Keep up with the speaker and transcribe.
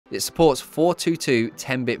It supports 422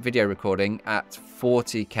 10-bit video recording at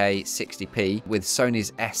 40K 60p with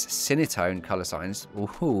Sony's S-Cinetone color signs.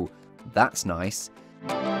 Ooh, that's nice.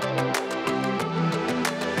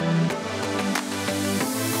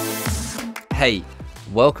 Hey,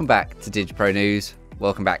 welcome back to DigiProNews.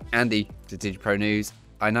 Welcome back, Andy, to DigiProNews.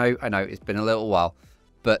 I know, it's been a little while,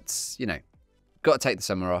 but, you know, got to take the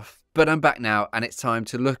summer off. But I'm back now, and it's time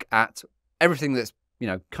to look at everything that's, you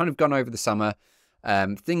know, kind of gone over the summer,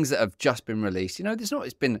 things that have just been released. You know, it's not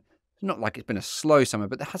like it's been a slow summer,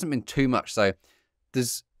 but there hasn't been too much. So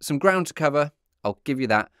there's some ground to cover, I'll give you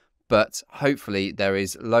that. But hopefully there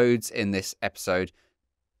is loads in this episode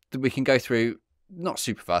that we can go through, not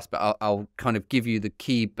super fast, but I'll kind of give you the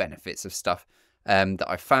key benefits of stuff that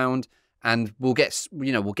I found. And we'll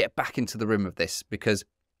get back into the room of this, because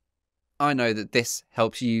I know that this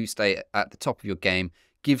helps you stay at the top of your game,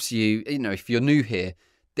 gives you, you know, if you're new here,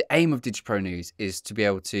 the aim of DigiProNews is to be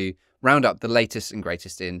able to round up the latest and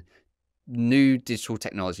greatest in new digital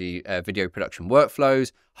technology, video production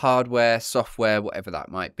workflows, hardware, software, whatever that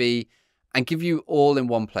might be, and give you all in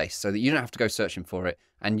one place so that you don't have to go searching for it,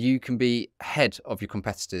 and you can be ahead of your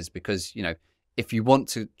competitors. Because, you know, if you want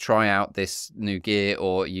to try out this new gear,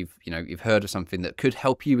 or you've heard of something that could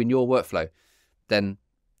help you in your workflow, then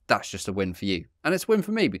that's just a win for you. And it's a win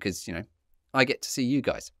for me because, you know, I get to see you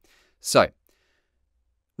guys. So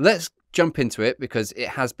let's jump into it, because it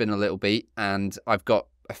has been a little beat and I've got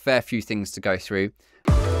a fair few things to go through.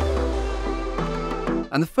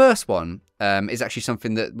 And the first one is actually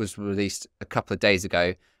something that was released a couple of days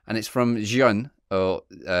ago, and it's from ZHIYUN, or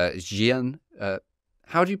ZHIYUN.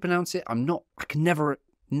 How do you pronounce it? I can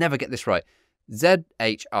never get this right.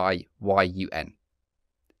 ZHIYUN.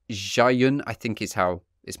 ZHIYUN, I think, is how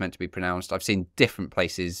it's meant to be pronounced. I've seen different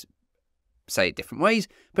places say it different ways.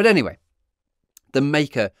 But anyway, the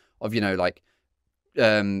maker of, you know, like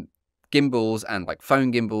gimbals and like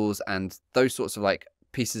phone gimbals and those sorts of like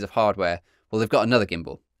pieces of hardware, well, they've got another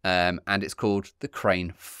gimbal, and it's called the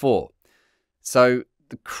Crane 4. So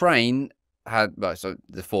the Crane had, well, so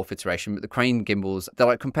the fourth iteration, but the Crane gimbals, they're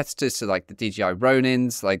like competitors to like the DJI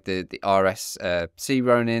Ronins, like the RS-C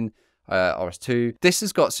Ronin, RS2. This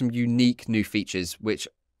has got some unique new features which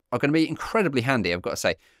are going to be incredibly handy, I've got to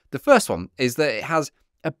say. The first one is that it has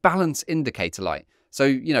a balance indicator light. So,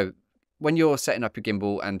 you know, when you're setting up your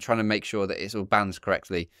gimbal and trying to make sure that it's all balanced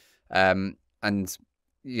correctly, and,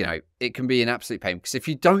 you know, it can be an absolute pain, because if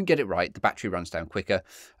you don't get it right, the battery runs down quicker.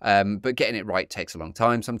 But getting it right takes a long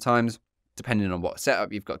time sometimes, depending on what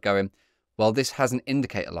setup you've got going. Well, this has an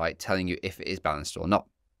indicator light telling you if it is balanced or not,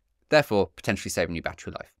 therefore potentially saving you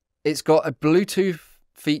battery life. It's got a Bluetooth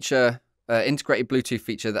feature, integrated Bluetooth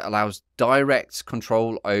feature that allows direct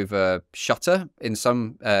control over shutter in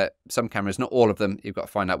some cameras, not all of them. You've got to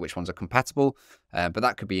find out which ones are compatible, but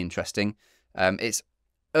that could be interesting. It's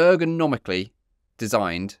ergonomically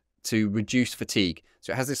designed to reduce fatigue.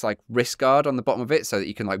 So it has this like wrist guard on the bottom of it, so that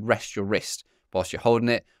you can like rest your wrist whilst you're holding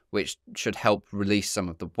it, which should help release some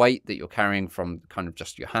of the weight that you're carrying from kind of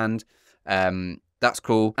just your hand. That's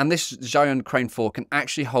cool. And this ZHIYUN Crane 4 can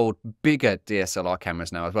actually hold bigger DSLR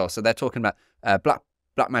cameras now as well. So they're talking about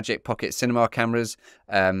Blackmagic Pocket Cinema cameras,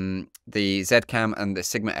 the Z-Cam and the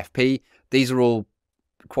Sigma FP. These are all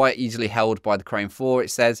quite easily held by the Crane 4,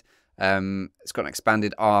 it says. It's got an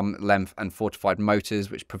expanded arm length and fortified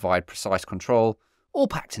motors, which provide precise control, all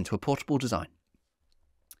packed into a portable design.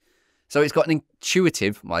 So it's got an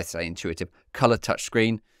intuitive, well, I say intuitive, color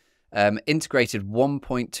touchscreen. Integrated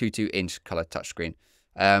 1.22-inch color touchscreen,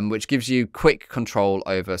 which gives you quick control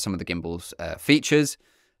over some of the gimbal's features,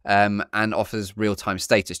 and offers real-time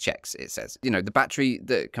status checks, it says. You know, the battery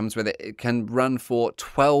that comes with it, it can run for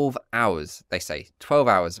 12 hours, they say, 12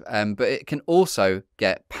 hours, but it can also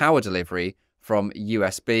get power delivery from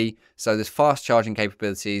USB, so there's fast charging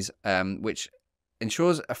capabilities, which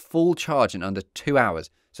ensures a full charge in under 2 hours.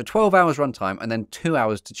 So 12 hours runtime and then 2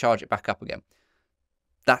 hours to charge it back up again.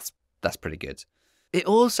 That's pretty good. It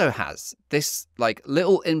also has this like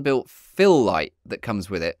little inbuilt fill light that comes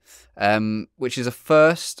with it, which is a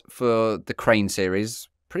first for the Crane series,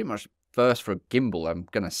 pretty much first for a gimbal, I'm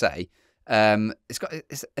going to say.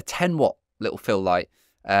 It's a 10-watt little fill light,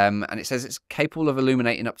 and it says it's capable of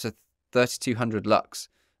illuminating up to 3200 lux,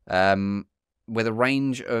 with a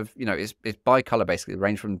range of, you know, it's bi-color basically,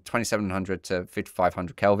 range from 2700 to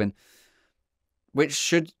 5500 Kelvin, which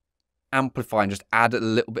should amplify and just add a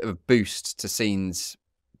little bit of a boost to scenes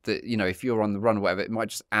that, you know, if you're on the run or whatever, it might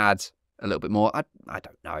just add a little bit more. I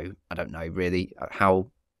don't know really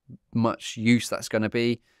how much use that's going to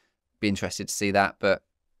be interested to see that, but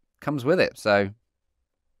comes with it. So,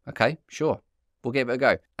 okay, sure, we'll give it a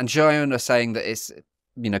go. And ZHIYUN are saying that it's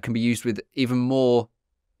can be used with even more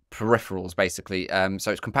peripherals, basically.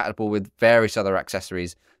 So it's compatible with various other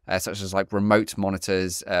accessories, such as like remote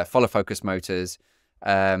monitors, follow focus motors,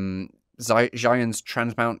 ZHIYUN's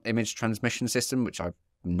transmount image transmission system, which I've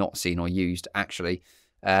not seen or used actually,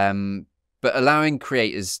 but allowing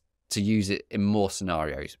creators to use it in more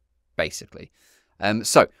scenarios, basically.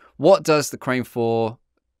 So what does the Crane 4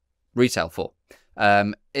 retail for?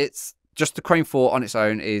 It's just the Crane 4 on its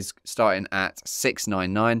own is starting at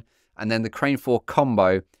 $699, and then the Crane 4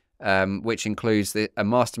 combo, which includes a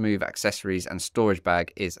Master Move accessories and storage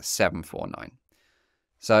bag, is $749.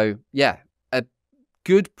 So yeah, a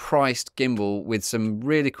good priced gimbal with some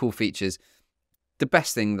really cool features. The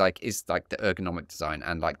best thing is the ergonomic design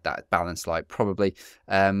and like that balance light probably.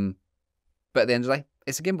 But at the end of the day,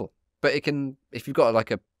 it's a gimbal. But it can, if you've got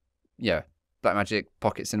like a Blackmagic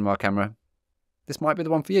pocket cinema camera, this might be the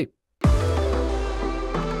one for you.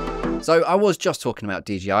 So I was just talking about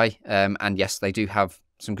DJI, and yes, they do have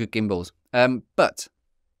some good gimbals. But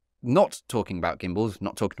not talking about gimbals,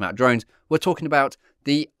 not talking about drones, we're talking about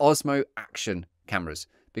the Osmo Action cameras,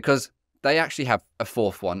 because they actually have a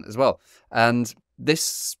fourth one as well. And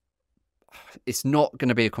this, it's not going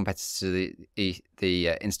to be a competitor to the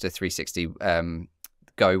Insta360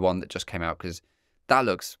 Go one that just came out, because that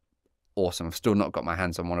looks awesome. I've still not got my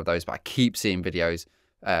hands on one of those, but I keep seeing videos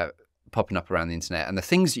popping up around the internet, and the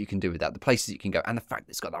things that you can do with that, the places you can go, and the fact that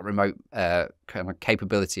it's got that remote kind of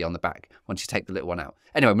capability on the back once you take the little one out.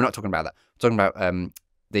 Anyway, we're not talking about that. We're talking about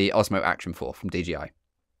the Osmo Action 4 from DJI.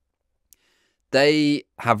 They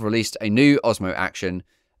have released a new Osmo Action,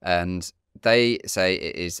 and they say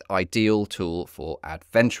it is ideal tool for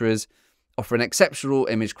adventurers, offering exceptional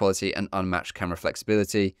image quality and unmatched camera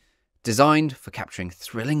flexibility, designed for capturing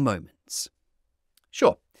thrilling moments.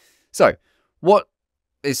 Sure. So, what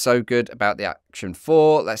is so good about the Action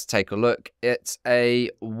 4? Let's take a look. It's a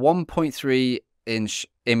 1.3-inch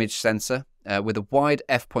image sensor with a wide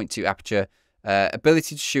f.2 aperture,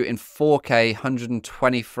 ability to shoot in 4K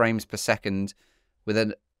 120 frames per second with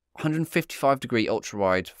a 155-degree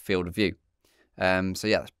ultra-wide field of view. So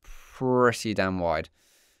yeah, that's pretty damn wide.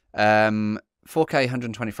 4K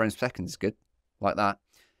 120 frames per second is good, like that.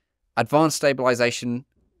 Advanced stabilization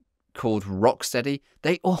called Rocksteady.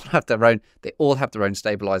 They all have their own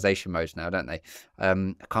stabilization modes now, don't they? I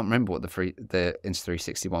can't remember what the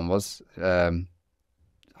Insta360 one was. I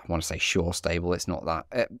want to say Sure Stable. It's not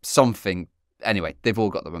that. Something. Anyway, they've all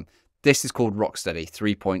got them. This is called Rocksteady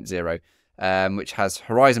 3.0, which has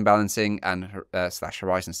horizon balancing and /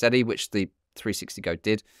 horizon steady, which the 360 Go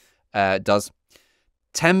does.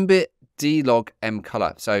 10-bit D-Log M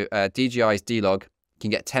color. So DJI's D-Log can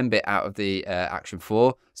get 10-bit out of the Action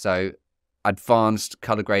 4. So advanced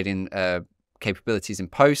color grading capabilities in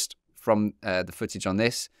post from the footage on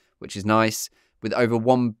this, which is nice, with over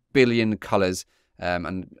 1 billion colors,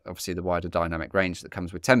 and obviously the wider dynamic range that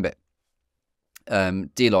comes with 10-bit.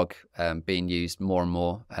 D-Log being used more and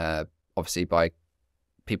more, obviously by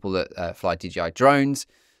people that fly DJI drones.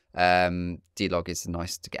 D-Log is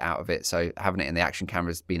nice to get out of it, so having it in the Action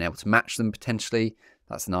cameras, being able to match them potentially,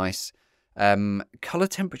 that's nice. Color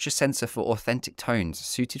temperature sensor for authentic tones,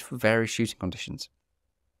 suited for various shooting conditions.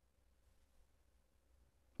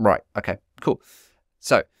 Right, okay, cool.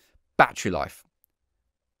 So, battery life.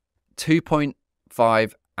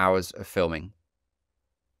 2.5 hours of filming.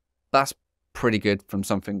 That's pretty good from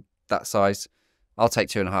something that size. I'll take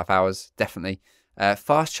 2.5 hours, definitely.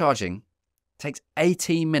 Fast charging takes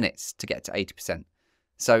 18 minutes to get to 80%.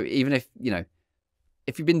 So even if,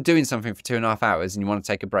 if you've been doing something for 2.5 hours and you want to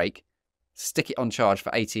take a break, stick it on charge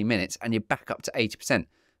for 18 minutes and you're back up to 80%.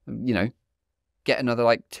 Get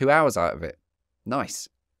another 2 hours out of it. Nice.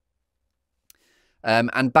 And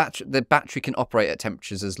the battery can operate at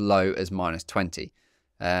temperatures as low as -20.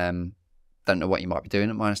 Don't know what you might be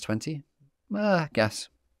doing at -20. I guess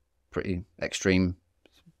pretty extreme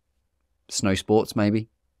snow sports, maybe.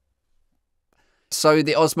 So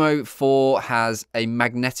the Osmo 4 has a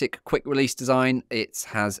magnetic quick release design. It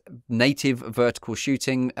has native vertical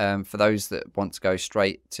shooting for those that want to go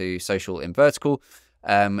straight to social in vertical.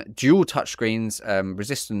 Dual touchscreens,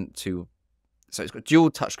 resistant to... So it's got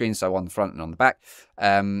dual touchscreens, so on the front and on the back,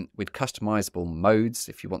 with customizable modes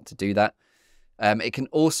if you want to do that. It can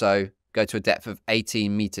also go to a depth of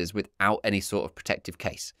 18 meters without any sort of protective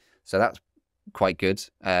case. So that's quite good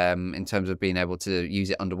in terms of being able to use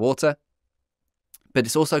it underwater. But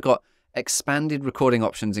it's also got expanded recording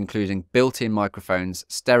options, including built-in microphones,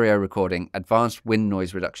 stereo recording, advanced wind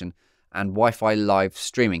noise reduction, and Wi-Fi live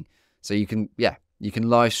streaming. So you can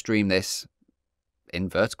live stream this in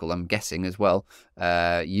vertical, I'm guessing, as well,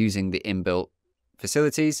 using the inbuilt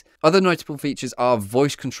facilities. Other notable features are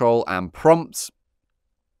voice control and prompts,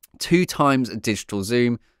 2 times digital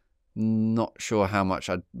zoom. Not sure how much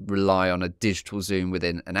I'd rely on a digital zoom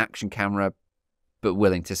within an action camera, but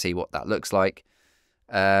willing to see what that looks like.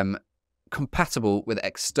 Compatible with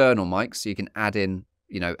external mics, so you can add in,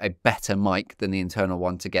 a better mic than the internal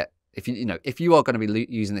one to get, if you are going to be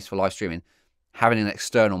using this for live streaming, having an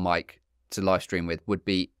external mic to live stream with would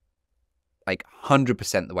be like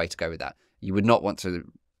 100% the way to go with that. You would not want to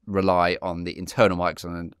rely on the internal mics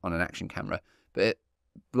on an action camera, but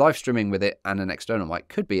live streaming with it and an external mic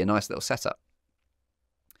could be a nice little setup.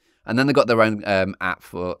 And then they've got their own app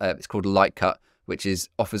for it's called Lightcut, which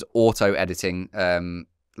offers auto editing,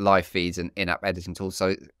 live feeds and in-app editing tools. So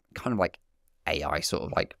it's kind of like AI sort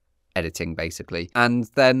of like editing basically. And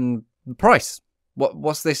then the price.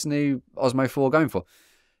 What's this new Osmo 4 going for?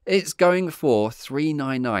 It's going for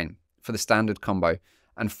 $399 for the standard combo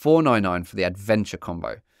and $499 for the adventure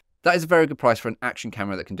combo. That is a very good price for an action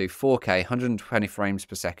camera that can do 4K, 120 frames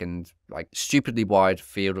per second, like stupidly wide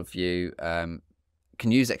field of view, can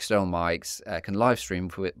use external mics, can live stream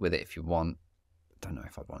with it if you want. Don't know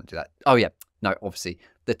if I'd want to do that. Oh yeah, no, obviously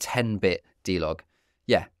the 10-bit D-Log.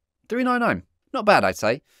 Yeah, $399, not bad, I'd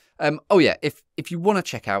say. Oh yeah, if you want to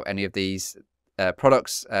check out any of these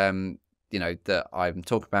products, that I'm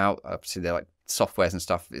talking about, obviously they're like softwares and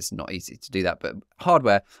stuff. It's not easy to do that, but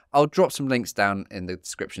hardware, I'll drop some links down in the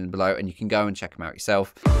description below and you can go and check them out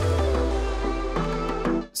yourself.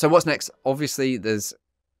 So what's next? Obviously there's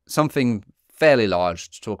something fairly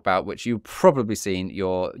large to talk about, which you've probably seen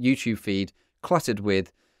your YouTube feed cluttered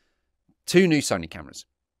with 2 new Sony cameras,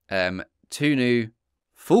 2 new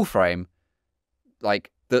full frame,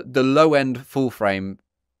 like the low end full frame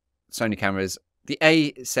Sony cameras, the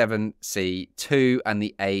a7CII and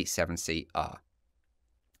the a7CR.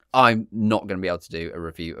 I'm not going to be able to do a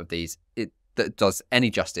review of these that does any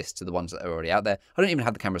justice to the ones that are already out there. I don't even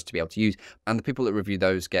have the cameras to be able to use, and the people that review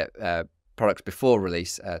those get products before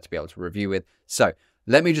release to be able to review with. So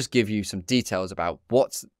let me just give you some details about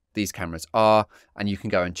what these cameras are, and you can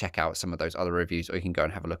go and check out some of those other reviews, or you can go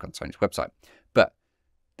and have a look on Sony's website. But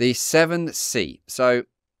the 7C, so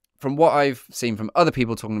from what I've seen from other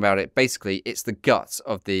people talking about it, basically it's the guts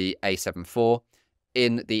of the a7 IV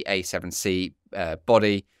in the a7C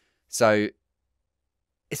body. So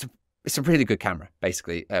it's a really good camera,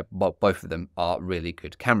 basically. Well, both of them are really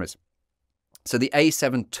good cameras. So the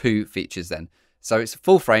a7 II features then. So it's a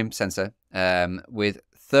full frame sensor with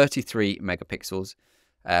 33 megapixels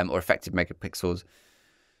or effective megapixels.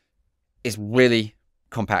 It's really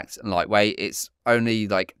compact and lightweight. It's only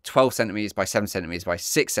like 12 centimeters by 7 centimeters by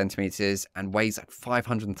 6 centimeters and weighs like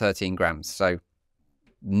 513 grams. So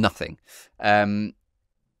nothing.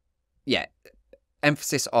 Yeah,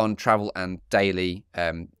 emphasis on travel and daily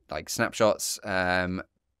like snapshots.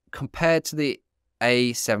 Compared to the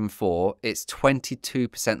a7 IV, it's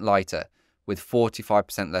 22% lighter with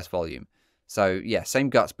 45% less volume. So yeah, same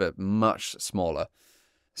guts but much smaller.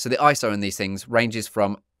 So the ISO in these things ranges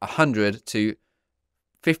from 100 to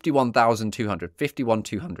 51,200,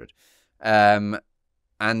 51,200. And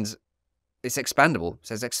it's expandable. It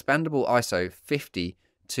says expandable ISO 50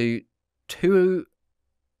 to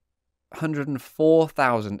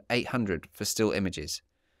 204,800 for still images.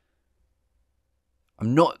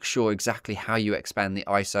 I'm not sure exactly how you expand the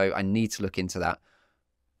ISO. I need to look into that.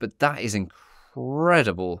 But that is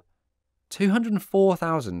incredible.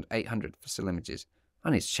 204,800 for still images. I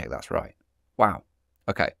need to check that's right. Wow.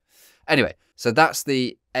 Okay. Anyway, so that's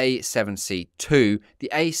the a7C II. The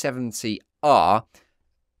a7CR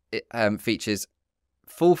features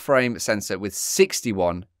full frame sensor with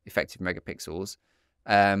 61 effective megapixels.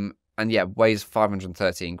 And yeah, weighs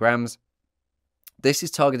 513 grams. This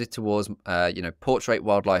is targeted towards, portrait,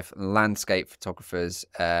 wildlife, and landscape photographers,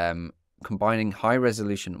 combining high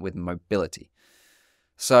resolution with mobility.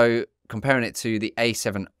 So comparing it to the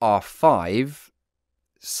a7R5,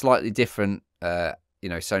 slightly different,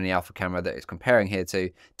 Sony Alpha camera that it's comparing here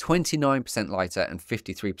to, 29% lighter and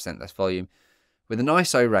 53% less volume, with an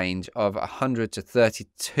ISO range of 100 to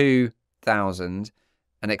 32,000,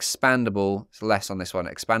 and expandable, it's less on this one,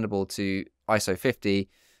 expandable to ISO 50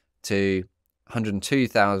 to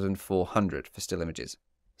 102,400 for still images.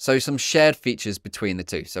 So some shared features between the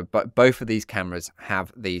two. So both of these cameras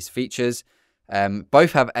have these features.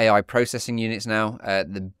 Both have AI processing units now.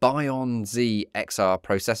 The Bion Z XR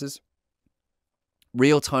processors,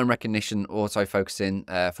 real-time recognition, autofocusing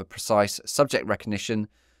for precise subject recognition,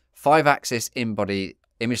 5-axis in-body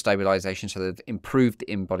image stabilization, so they've improved the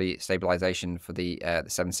in-body stabilization for the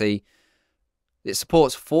 7C. It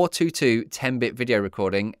supports 422 10-bit video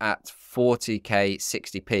recording at 40K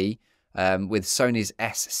 60p with Sony's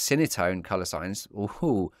S-Cinetone color signs.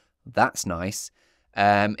 Ooh, that's nice.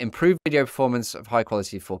 Improved video performance of high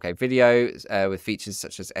quality 4K video with features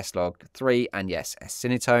such as S-Log 3 and yes,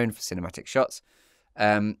 S-Cinetone for cinematic shots.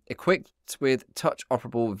 Equipped with touch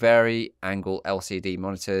operable vari-angle LCD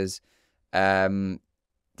monitors. The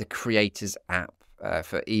Creators app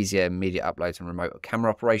for easier media upload and remote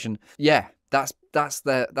camera operation. Yeah, that's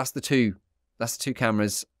the two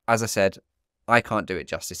cameras. As I said, I can't do it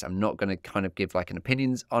justice. I'm not going to kind of give like an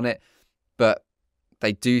opinions on it, but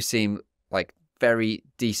they do seem like very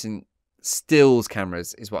decent stills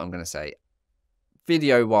cameras is what I'm going to say.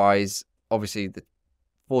 Video wise, obviously the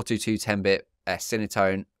 422 10-bit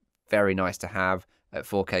Cinetone, very nice to have at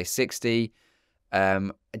 4K 60.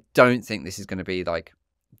 I don't think this is going to be like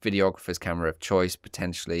videographer's camera of choice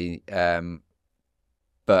potentially,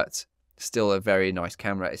 but still a very nice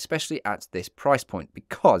camera, especially at this price point,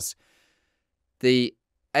 because the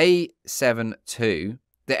A7 II,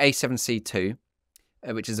 the A7C2,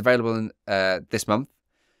 which is available in, this month,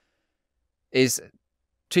 is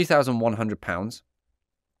 £2,100,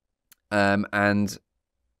 and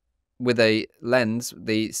with a lens,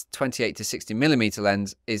 the 28 to 60mm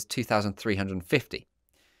lens is £2,350.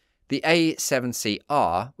 The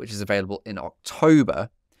A7CR, which is available in October,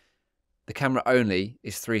 the camera only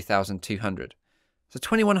is £3,200. So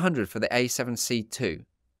 £2,100 for the A7C2.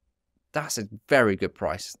 That's a very good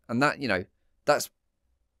price, and that, you know, that's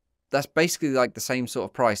basically like the same sort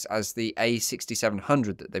of price as the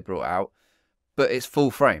A6700 that they brought out, but it's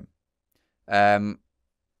full frame.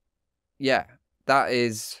 Yeah, that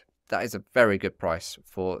is a very good price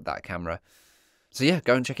for that camera. So yeah,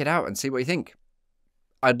 go and check it out and see what you think.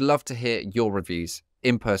 I'd love to hear your reviews,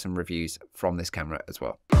 in-person reviews from this camera as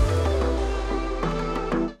well.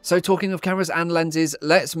 So talking of cameras and lenses,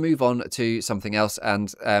 let's move on to something else.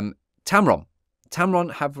 And Tamron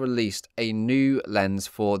have released a new lens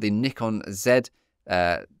for the Nikon Z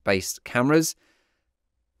based cameras,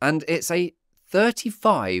 and it's a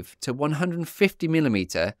 35 to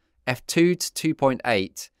 150mm f2 to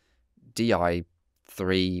 2.8 Di3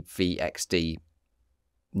 VXD.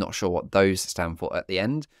 Not sure what those stand for at the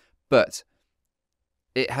end, but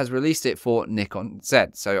it has released it for Nikon Z.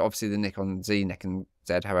 So obviously the Nikon Z,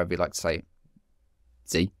 however you like to say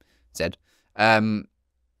Z,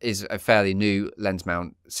 is a fairly new lens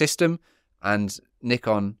mount system, and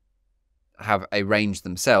Nikon have a range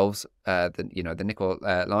themselves, the Nikon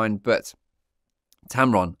line, but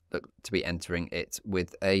Tamron look to be entering it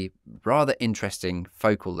with a rather interesting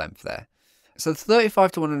focal length there. So the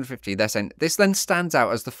 35 to 150, they're saying this lens stands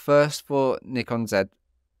out as the first for Nikon Z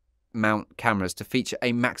mount cameras to feature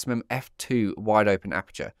a maximum f2 wide open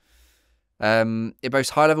aperture. It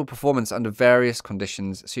boasts high level performance under various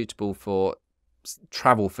conditions suitable for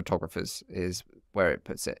travel photographers, is where it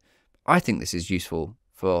puts it. I think this is useful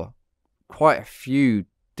for quite a few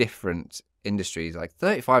different industries. Like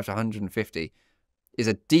 35 to 150 is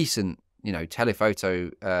a decent,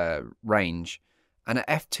 telephoto range, and at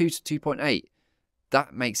f2 to 2.8,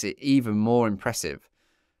 that makes it even more impressive.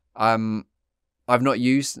 I've not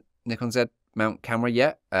used Nikon Z mount camera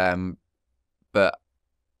yet, but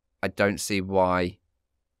I don't see why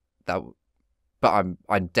that. But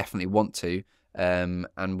I definitely want to, and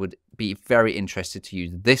would be very interested to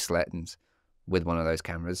use this lens with one of those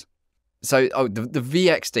cameras. So, the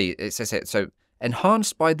VXD, it says here. So,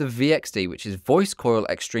 enhanced by the VXD, which is Voice Coil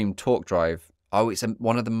Extreme Torque Drive. Oh, it's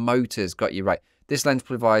one of the motors. Got you right. This lens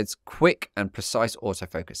provides quick and precise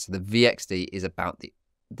autofocus. So the VXD is about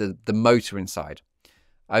the motor inside.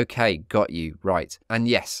 Okay, got you right. And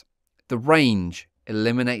yes, the range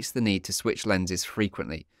eliminates the need to switch lenses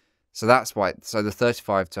frequently. So that's why. So the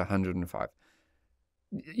 35 to 105.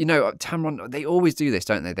 Tamron, they always do this,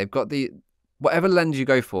 don't they? They've got whatever lens you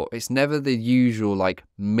go for, it's never the usual like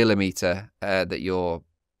millimeter that you're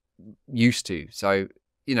used to. So,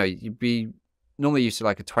 you'd be normally used to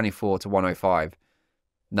like a 24 to 105.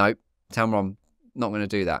 Nope, Tamron, not going to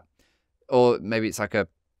do that. Or maybe it's like a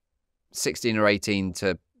 16 or 18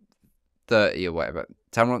 to 30 or whatever.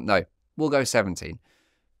 Tamron, no, we'll go 17.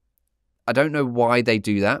 I don't know why they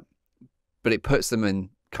do that, but it puts them in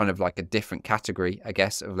kind of like a different category, I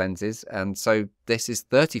guess, of lenses. And so this is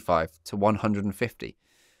 35 to 150.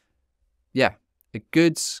 Yeah, a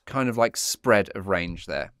good kind of like spread of range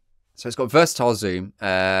there. So it's got versatile zoom.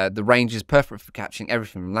 The range is perfect for capturing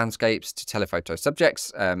everything from landscapes to telephoto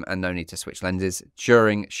subjects, and no need to switch lenses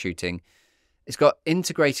during shooting. It's got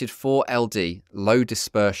integrated 4LD low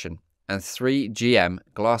dispersion and 3GM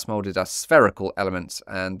glass molded as spherical elements,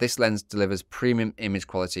 and this lens delivers premium image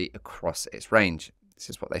quality across its range. This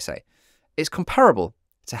is what they say. It's comparable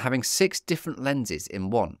to having 6 different lenses in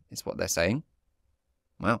one, is what they're saying.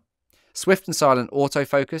 Well, swift and silent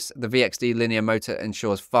autofocus. The VXD linear motor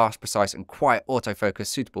ensures fast, precise, and quiet autofocus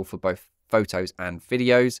suitable for both photos and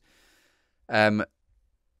videos.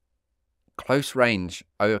 Close range.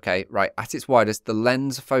 Oh, okay, right. At its widest, the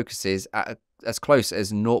lens focuses at as close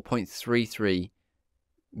as 0.33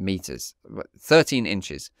 meters, 13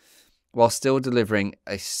 inches, while still delivering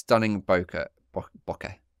a stunning bokeh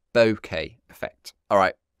effect. All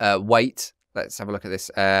right, weight. Let's have a look at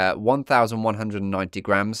this. 1,190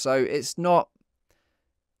 grams. So it's not,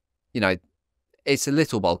 it's a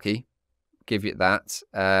little bulky. Give you that.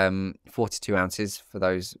 42 ounces for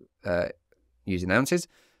those using ounces.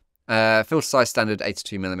 Filter size standard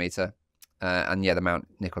 82 millimeter. And yeah, the mount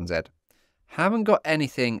Nikon Z. Haven't got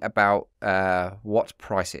anything about what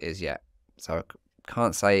price it is yet. So I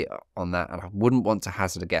can't say on that. And I wouldn't want to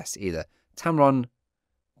hazard a guess either. Tamron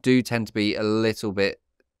do tend to be a little bit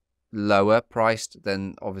lower priced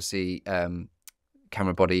than obviously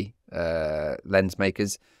camera body lens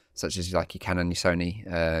makers, such as like your Canon, your Sony,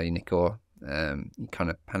 your Nikon, your kind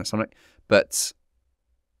of Panasonic, but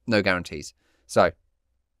no guarantees. So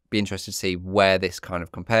be interested to see where this kind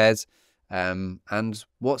of compares and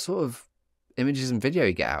what sort of images and video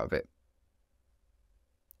you get out of it.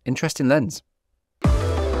 Interesting lens.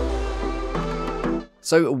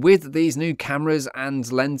 So with these new cameras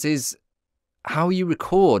and lenses, how you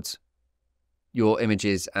record your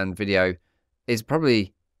images and video is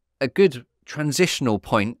probably a good transitional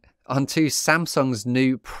point onto Samsung's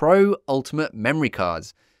new Pro Ultimate memory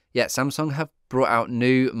cards. Yeah, Samsung have brought out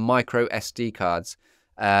new micro SD cards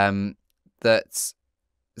they're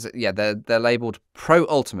labeled Pro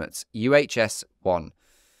Ultimate UHS-1.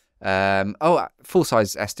 Full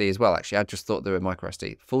size SD as well, actually. I just thought they were micro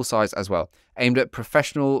SD. Full size as well, aimed at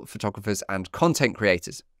professional photographers and content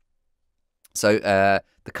creators. So the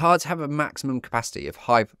cards have a maximum capacity of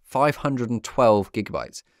 512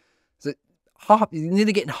 gigabytes. So you're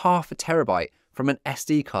nearly getting half a terabyte from an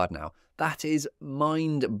SD card now. That is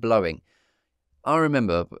mind-blowing. I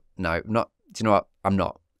remember, no, not. Do you know what? I'm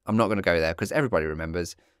not going to go there because everybody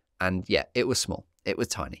remembers. And yeah, it was small. It was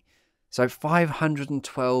tiny. So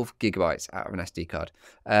 512 gigabytes out of an SD card,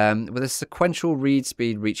 with a sequential read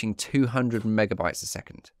speed reaching 200 megabytes a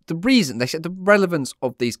second. The reason, they said, the relevance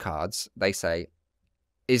of these cards, they say,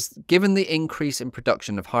 is given the increase in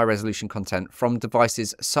production of high-resolution content from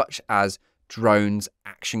devices such as drones,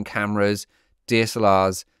 action cameras,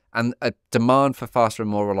 DSLRs, and a demand for faster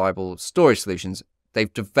and more reliable storage solutions,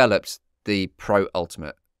 they've developed the Pro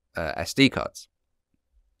Ultimate SD cards.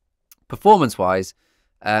 Performance-wise,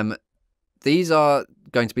 these are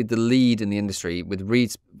going to be the lead in the industry with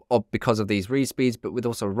reads because of these read speeds, but with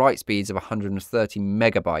also write speeds of 130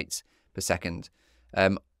 megabytes per second,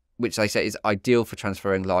 which they say is ideal for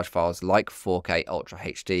transferring large files like 4K Ultra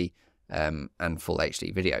HD and Full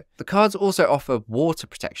HD video. The cards also offer water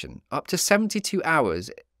protection up to 72 hours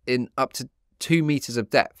in up to 2 meters of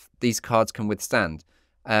depth. These cards can withstand,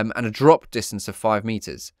 and a drop distance of 5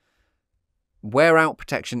 meters. Wear out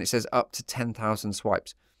protection, it says up to 10,000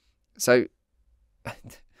 swipes. So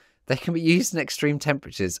they can be used in extreme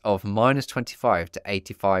temperatures of -25 to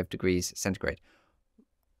 85 degrees centigrade.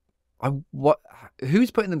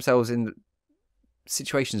 Who's putting themselves in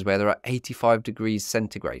situations where they're at 85 degrees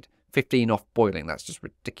centigrade, 15 off boiling? That's just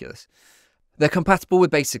ridiculous. They're compatible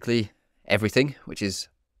with basically everything, which is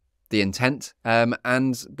the intent,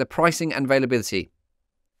 and the pricing and availability,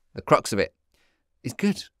 the crux of it, is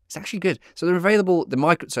good. It's actually good. So they're available. The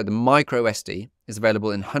micro SD is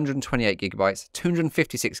available in 128 gigabytes,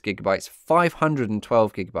 256 gigabytes,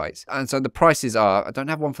 512 gigabytes. And so the prices are, I don't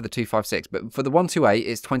have one for the 256, but for the 128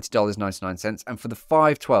 it's $20.99, and for the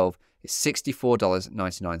 512 it's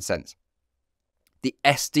 $64.99. The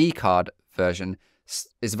SD card version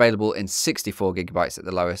is available in 64 gigabytes at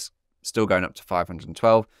the lowest, still going up to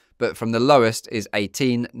 512, but from the lowest is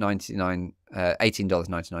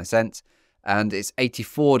 $18.99. And it's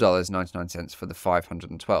 $84.99 for the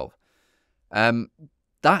 512.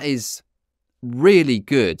 That is really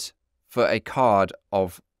good for a card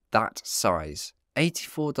of that size.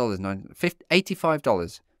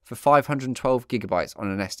 $85 for 512 gigabytes on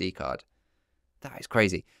an SD card. That is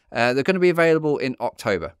crazy. They're going to be available in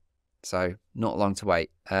October, so not long to wait.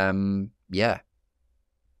 Yeah,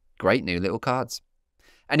 great new little cards.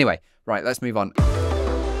 Anyway, right, let's move on.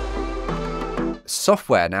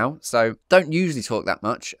 Software now. So don't usually talk that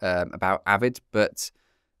much about Avid, but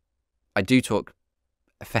I do talk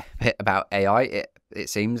a fair bit about AI, it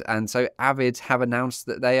seems. And so Avid have announced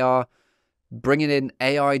that they are bringing in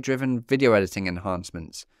AI-driven video editing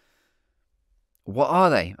enhancements. What are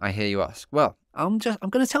they, I hear you ask? Well, I'm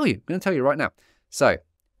going to tell you. I'm going to tell you right now. So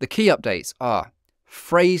the key updates are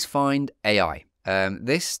Phrase Find AI.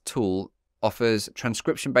 This tool offers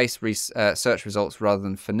transcription-based search results rather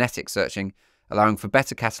than phonetic searching, allowing for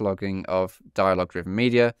better cataloging of dialogue-driven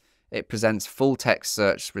media. It presents full text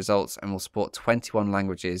search results and will support 21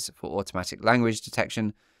 languages for automatic language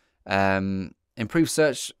detection. Improves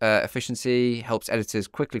search efficiency, helps editors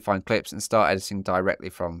quickly find clips and start editing directly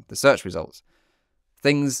from the search results.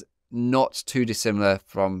 Things not too dissimilar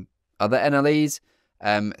from other NLEs.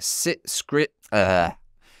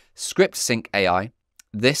 Script Sync AI.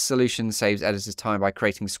 This solution saves editors time by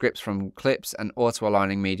creating scripts from clips and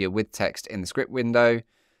auto-aligning media with text in the script window.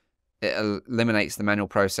 It eliminates the manual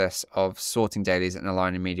process of sorting dailies and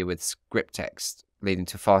aligning media with script text, leading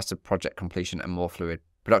to faster project completion and more fluid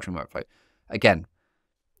production workflow. Again,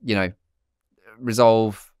 you know,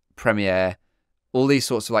 Resolve, Premiere, all these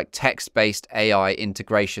sorts of like text-based AI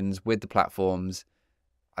integrations with the platforms.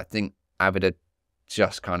 I think Avid are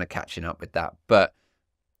just kind of catching up with that. But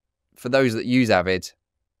for those that use Avid,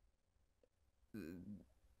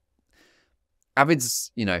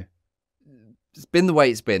 Avid's, you know, it's been the way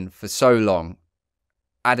it's been for so long.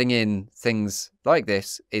 Adding in things like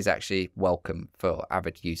this is actually welcome for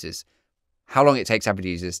Avid users. How long it takes Avid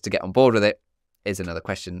users to get on board with it is another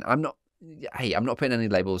question. I'm not putting any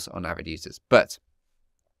labels on Avid users, but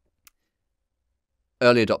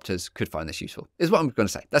early adopters could find this useful, is what I'm going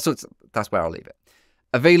to say. That's where I'll leave it.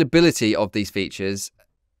 Availability of these features.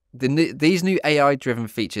 These new AI-driven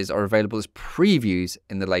features are available as previews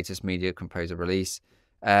in the latest Media Composer release,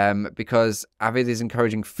 because Avid is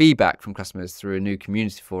encouraging feedback from customers through a new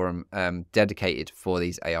community forum dedicated for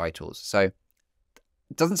these AI tools. So it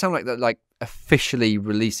doesn't sound like they're like officially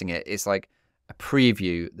releasing it. It's like a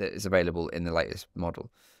preview that is available in the latest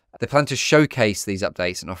model. They plan to showcase these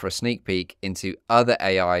updates and offer a sneak peek into other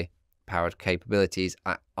AI-powered capabilities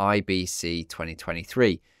at IBC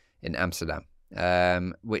 2023 in Amsterdam.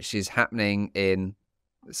 Which is happening in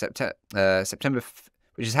September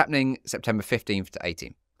 15th to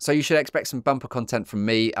 18th. So you should expect some bumper content from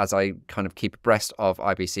me as I kind of keep abreast of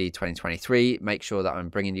IBC 2023. Make sure that I'm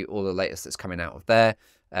bringing you all the latest that's coming out of there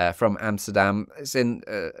from Amsterdam. It's in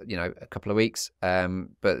a couple of weeks, but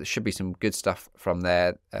there should be some good stuff from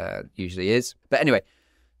there. Usually is. But anyway,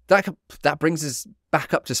 that brings us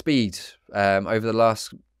back up to speed over the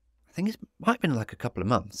last. I think it might have been like a couple of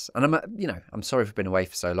months, and I'm sorry for being away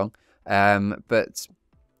for so long, but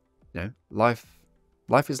life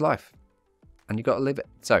is life, and you got to live it.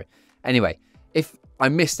 So anyway, if I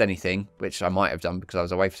missed anything, which I might have done because I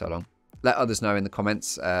was away for so long, let others know in the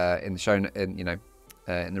comments, in the show, in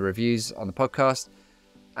the reviews on the podcast,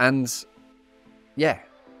 and yeah,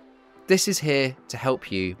 this is here to help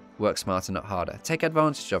you work smarter, not harder. Take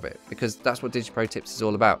advantage of it because that's what DigiPro Tips is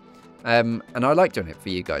all about. And I like doing it for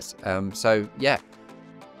you guys. So yeah,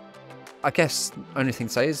 I guess only thing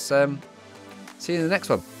to say is see you in the next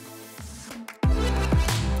one.